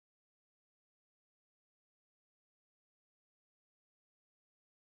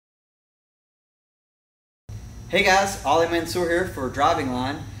Hey guys, Ollie Mansour here for Driving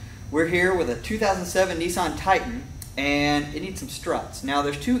Line. We're here with a 2007 Nissan Titan and it needs some struts. Now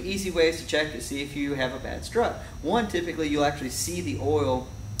there's two easy ways to check to see if you have a bad strut. One, typically you'll actually see the oil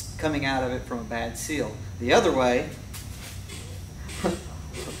coming out of it from a bad seal. The other way,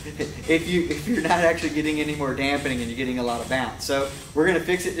 if you're not actually getting any more dampening and you're getting a lot of bounce. So we're going to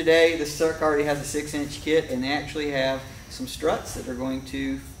fix it today. This truck already has a 6-inch kit and they actually have some struts that are going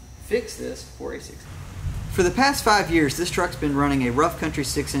to fix this for a 6-inch. For the past 5 years, this truck's been running a Rough Country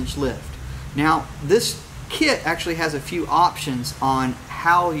 6-inch lift. Now, this kit actually has a few options on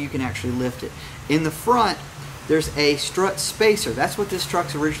how you can actually lift it. In the front, there's a strut spacer. That's what this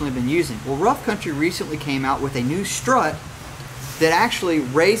truck's originally been using. Well, Rough Country recently came out with a new strut that actually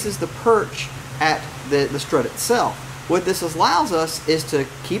raises the perch at the strut itself. What this allows us is to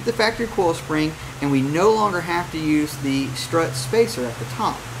keep the factory coil spring, and we no longer have to use the strut spacer at the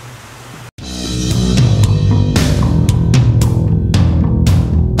top.